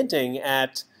 because you're hinting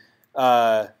at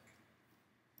it's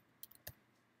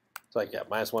like yeah,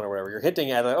 -1 or whatever. You're hinting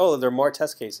at like, oh, there are more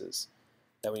test cases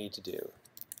that we need to do.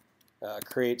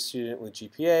 Create student with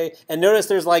GPA, and notice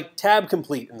there's like tab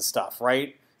complete and stuff,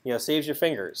 right? You know, saves your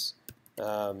fingers.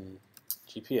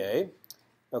 GPA.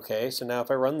 Okay, so now if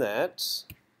I run that,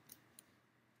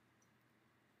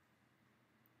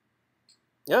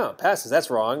 no, it passes. That's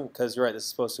wrong because you're right. This is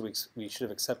supposed to we should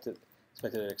have expected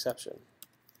an exception.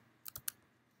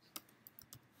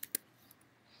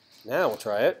 Now we'll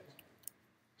try it.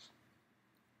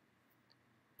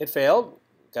 It failed.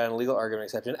 Got an illegal argument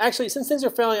exception. Actually, since things are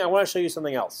failing, I want to show you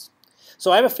something else.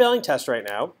 So I have a failing test right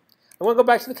now. I'm going to go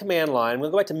back to the command line. I'm going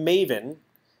to go back to Maven,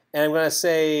 and I'm going to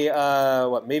say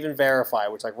Maven verify,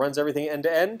 which like runs everything end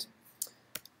to end.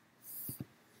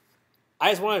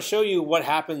 I just want to show you what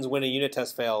happens when a unit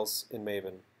test fails in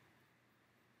Maven.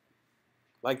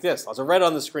 Like this. There's a red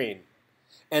on the screen.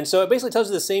 And so it basically tells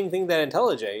you the same thing that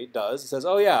IntelliJ does. It says,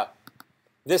 oh yeah,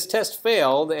 this test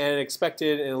failed and it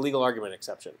expected an illegal argument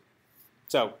exception.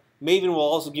 So Maven will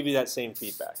also give you that same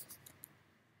feedback.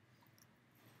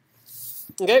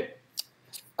 Okay,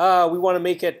 we want to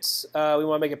make it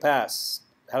pass.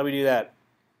 How do we do that?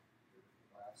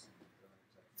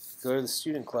 Go to the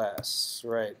student class,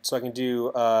 right? So I can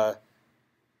do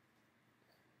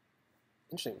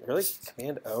interesting. Really,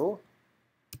 Command O?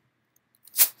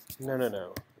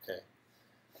 No. Okay.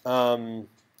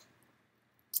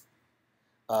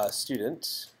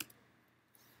 Student.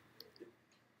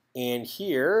 And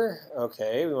here,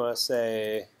 okay, we want to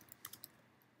say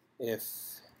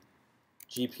if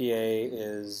GPA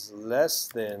is less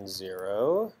than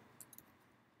 0,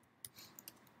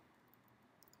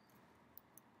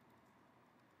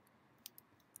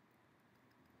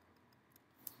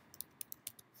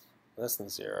 less than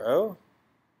 0.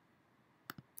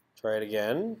 Try it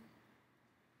again.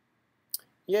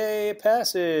 Yay, it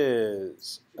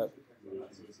passes.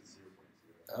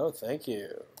 Oh, thank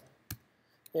you.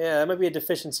 Yeah, that might be a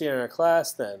deficiency in our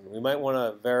class then. We might want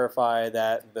to verify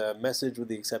that the message with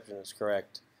the exception is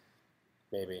correct.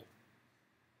 Maybe.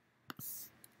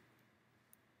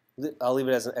 I'll leave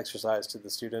it as an exercise to the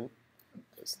student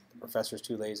because the professor's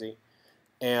too lazy.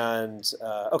 And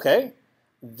okay,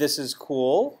 this is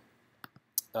cool.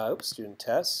 Oops, student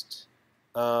test.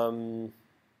 And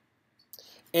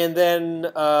then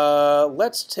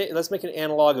let's make an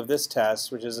analog of this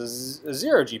test, which is a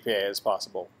 0 GPA as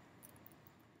possible.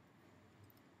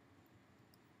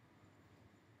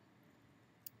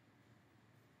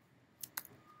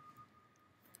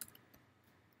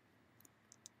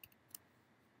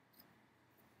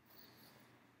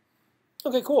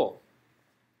 Okay, cool.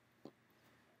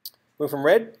 We're from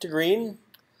red to green.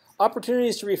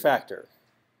 Opportunities to refactor.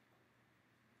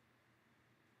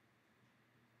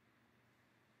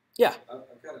 Yeah.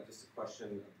 I've got just a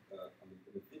question. On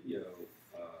the video,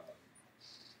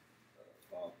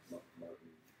 Bob Martin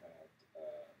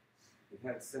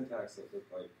had syntax that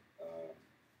looked like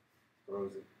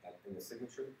throws in the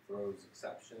signature, throws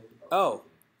exception. Oh,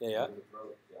 yeah.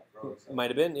 Throw exception.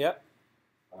 Might have been, yeah.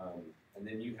 And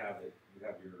then you have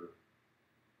your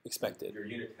Expected. Your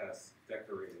unit test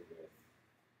decorated with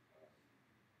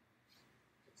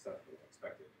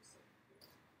expected.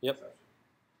 Yep. Exception.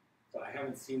 So I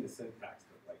haven't seen the syntax,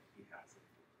 but like he has it.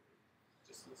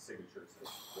 Just in the signature says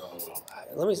throw.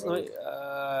 Let me.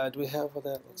 Do we have what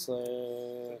that looks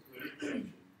like?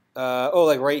 Oh,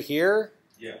 like right here.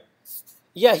 Yeah.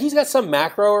 Yeah, he's got some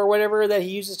macro or whatever that he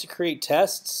uses to create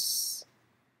tests.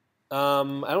 I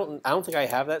don't think I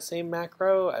have that same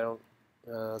macro. I don't.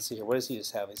 Let's see here. What does he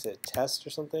just have? He said test or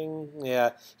something.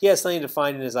 Yeah, he has something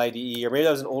defined in his IDE, or maybe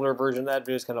that was an older version of that. But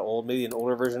it was kind of old. Maybe an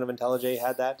older version of IntelliJ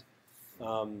had that.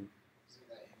 Isn't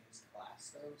that in his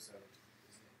class though? So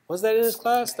Was that in his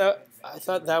class? I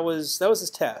thought that was his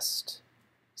test.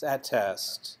 It's at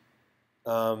test.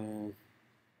 That's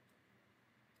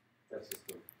just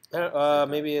the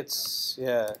Maybe it's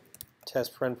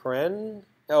test paren.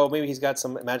 Oh, maybe he's got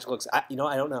some magical. I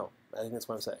don't know. I think that's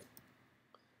what I'm saying.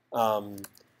 From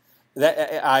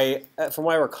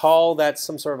what I recall, that's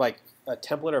some sort of like a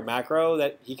template or macro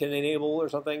that he can enable or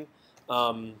something.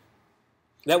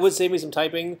 That would save me some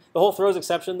typing. The whole throws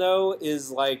exception though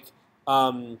is like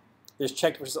there's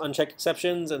checked versus unchecked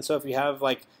exceptions, and so if you have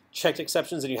like checked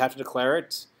exceptions, then you have to declare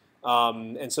it.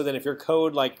 And so then if your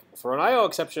code like for an IO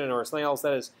exception or something else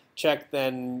that is checked,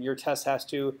 then your test has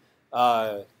to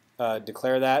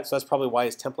declare that. So that's probably why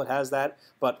his template has that.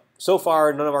 But so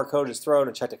far, none of our code has thrown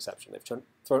a checked exception. They've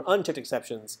thrown unchecked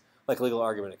exceptions, like legal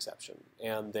argument exception.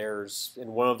 And there's,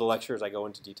 in one of the lectures, I go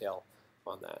into detail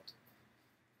on that.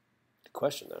 Good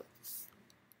question, though.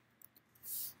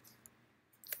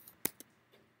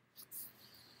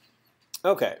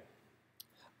 Okay.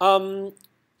 There's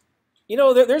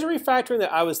a refactoring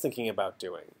that I was thinking about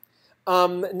doing.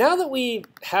 Now that we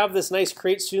have this nice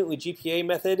create student with GPA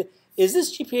method, is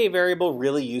this GPA variable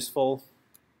really useful?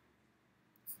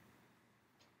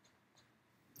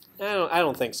 I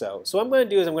don't think so. So what I'm going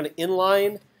to do is I'm going to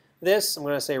inline this. I'm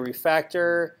going to say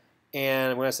refactor,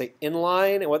 and I'm going to say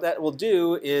inline. And what that will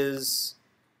do is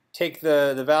take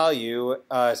the value.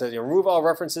 It says remove all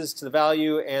references to the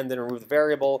value, and then remove the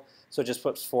variable. So it just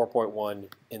puts 4.1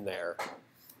 in there.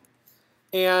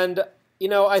 And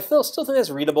I still think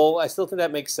that's readable. I still think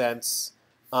that makes sense.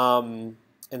 And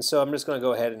so I'm just going to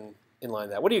go ahead and inline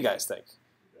that. What do you guys think?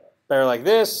 Better like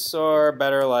this or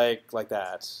better like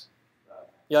that?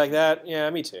 You like that? Yeah,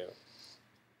 me too.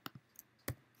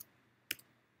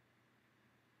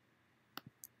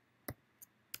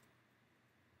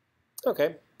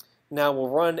 Okay. Now we'll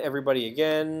run everybody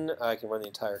again. I can run the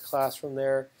entire class from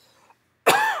there.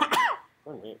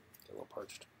 Pardon me, get a little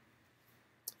parched.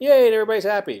 Yay, and everybody's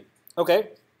happy. Okay.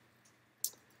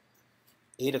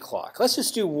 8 o'clock. Let's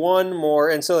just do one more.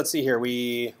 And so let's see here.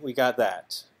 We got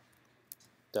that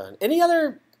done. Any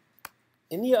other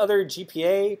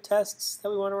GPA tests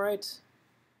that we want to write?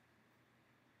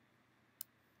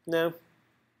 No?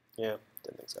 Yeah,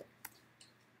 didn't think so.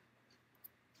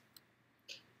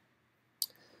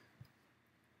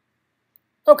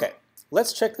 Okay,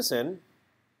 let's check this in.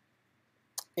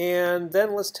 And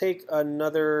then let's take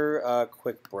another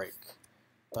quick break.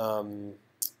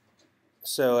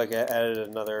 So like I added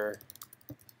another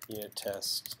unit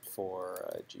test for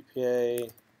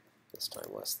GPA, this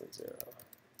time less than 0.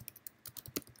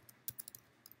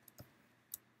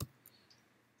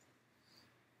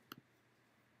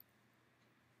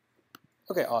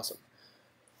 Okay, awesome.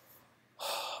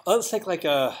 Let's take like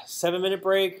a 7-minute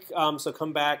break. So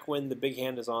come back when the big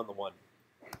hand is on the 1.